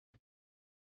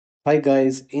Hi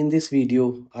guys, in this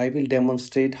video I will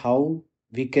demonstrate how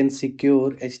we can secure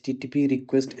HTTP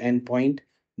request endpoint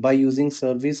by using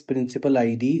service principal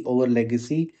ID over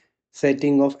legacy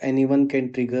setting of anyone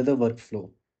can trigger the workflow.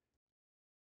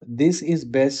 This is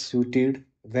best suited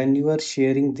when you are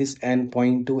sharing this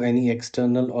endpoint to any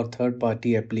external or third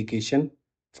party application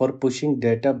for pushing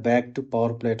data back to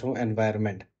Power Platform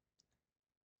environment.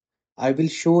 I will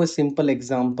show a simple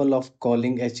example of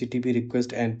calling HTTP request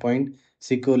endpoint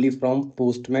securely from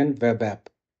Postman web app.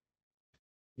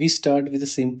 We start with a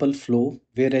simple flow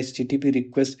where HTTP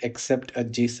request accept a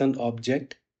JSON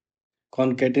object,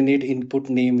 concatenate input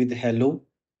name with hello,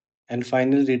 and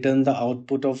finally return the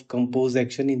output of compose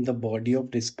action in the body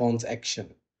of response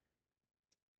action.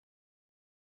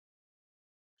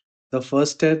 The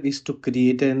first step is to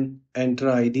create an Enter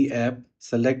ID app.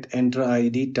 Select Enter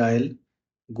ID tile,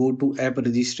 go to App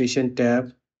Registration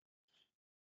tab,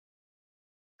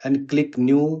 and click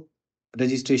New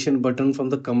Registration button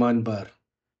from the command bar.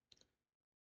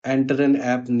 Enter an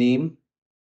app name.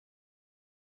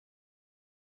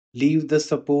 Leave the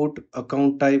support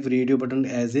account type radio button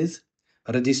as is.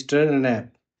 Register an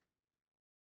app.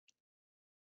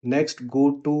 Next,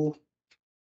 go to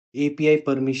API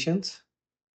permissions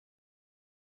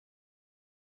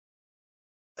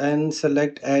and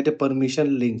select Add a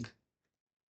permission link.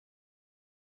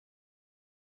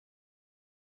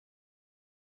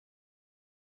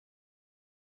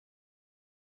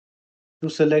 To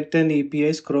select an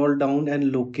API, scroll down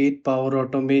and locate Power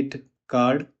Automate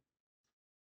card.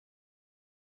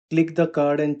 Click the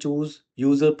card and choose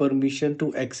User permission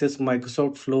to access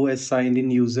Microsoft Flow as signed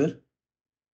in user.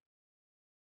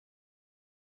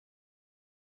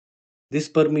 This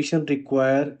permission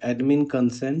require admin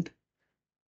consent.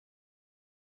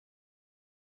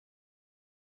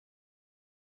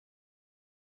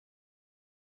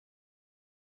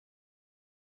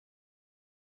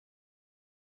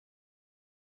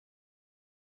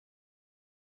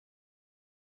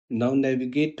 Now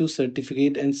navigate to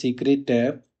Certificate and Secret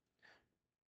tab.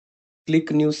 Click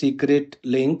New Secret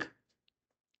link.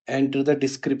 Enter the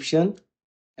description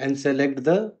and select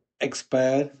the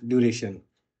expire duration.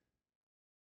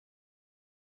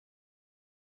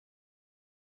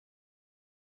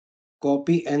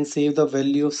 Copy and save the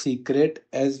value of secret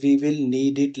as we will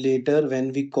need it later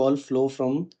when we call flow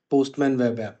from Postman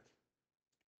web app.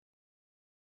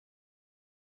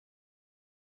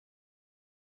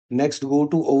 Next, go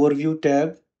to Overview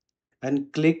tab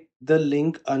and click the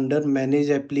link under Manage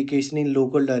Application in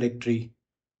Local Directory.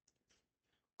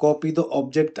 Copy the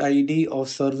object ID of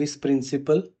service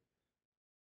principal.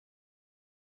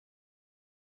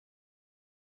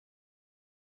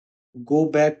 Go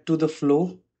back to the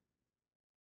flow.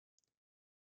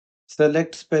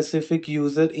 Select specific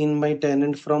user in my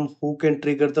tenant from who can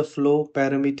trigger the flow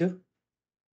parameter.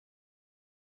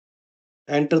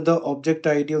 Enter the object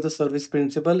ID of the service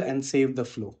principal and save the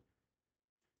flow.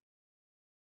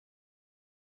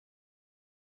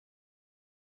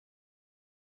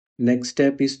 Next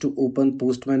step is to open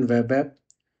Postman web app.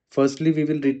 Firstly, we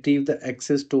will retrieve the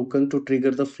access token to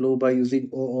trigger the flow by using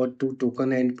OAuth2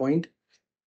 token endpoint.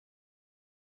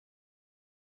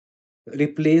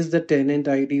 Replace the tenant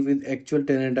ID with actual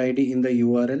tenant ID in the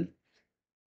URL.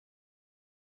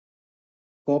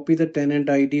 Copy the tenant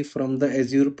ID from the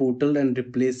Azure portal and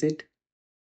replace it.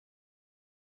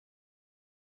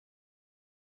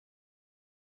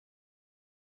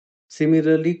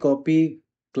 Similarly, copy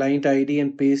client ID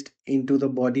and paste into the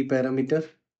body parameter.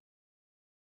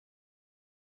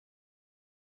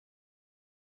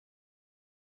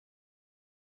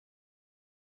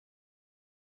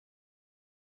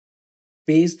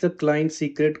 Paste the client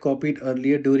secret copied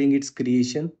earlier during its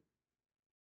creation.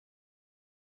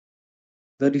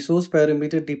 The resource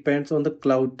parameter depends on the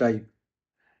cloud type.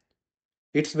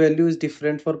 Its value is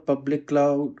different for public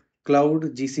cloud,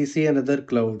 GCC and other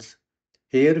clouds.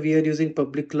 Here we are using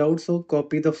public cloud, so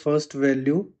copy the first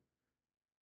value,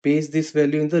 paste this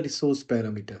value in the resource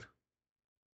parameter.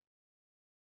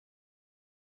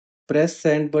 Press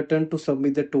send button to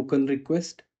submit the token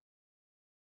request.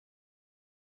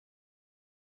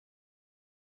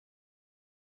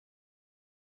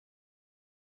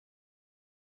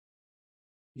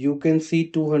 You can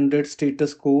see 200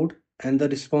 status code and the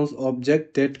response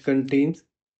object that contains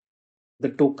the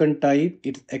token type,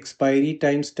 its expiry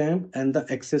timestamp, and the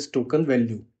access token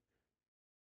value.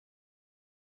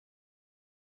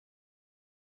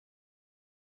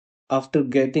 After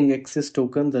getting access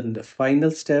token, the final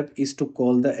step is to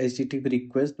call the HTTP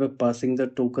request by passing the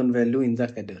token value in the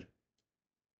header.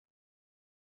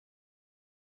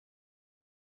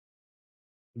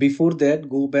 Before that,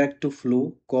 go back to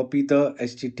Flow, copy the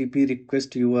HTTP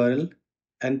request URL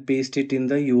and paste it in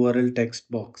the URL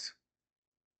text box.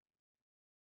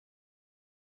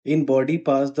 In body,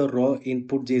 pass the raw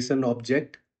input JSON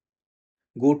object.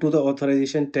 Go to the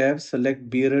authorization tab, select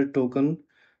bearer token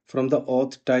from the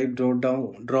auth type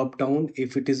drop down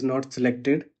if it is not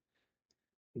selected.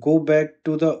 Go back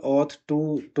to the auth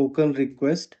to token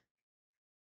request.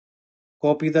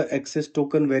 Copy the access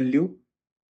token value.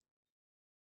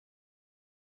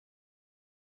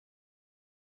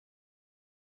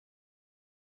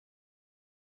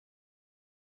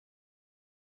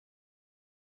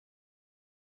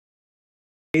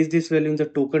 Paste this value in the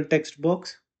token text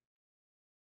box.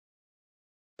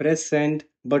 Press send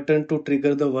button to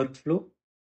trigger the workflow.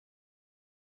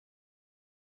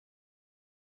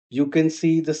 You can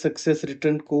see the success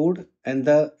return code and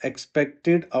the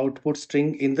expected output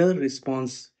string in the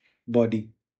response body.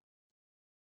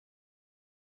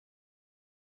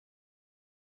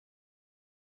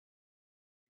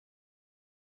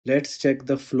 Let's check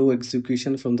the flow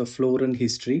execution from the flow run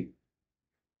history.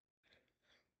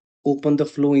 Open the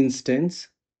flow instance.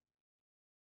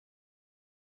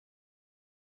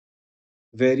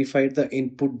 Verify the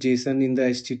input JSON in the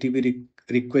HTTP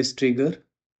request trigger.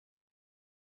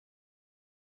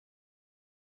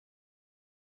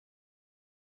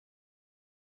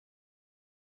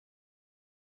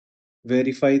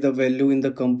 Verify the value in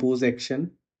the compose action.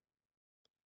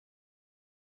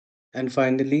 And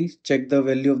finally, check the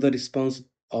value of the response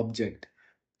object.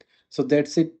 So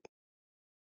that's it.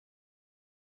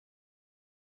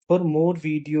 For more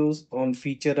videos on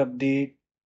feature update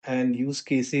and use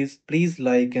cases, please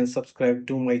like and subscribe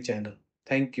to my channel.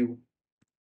 Thank you.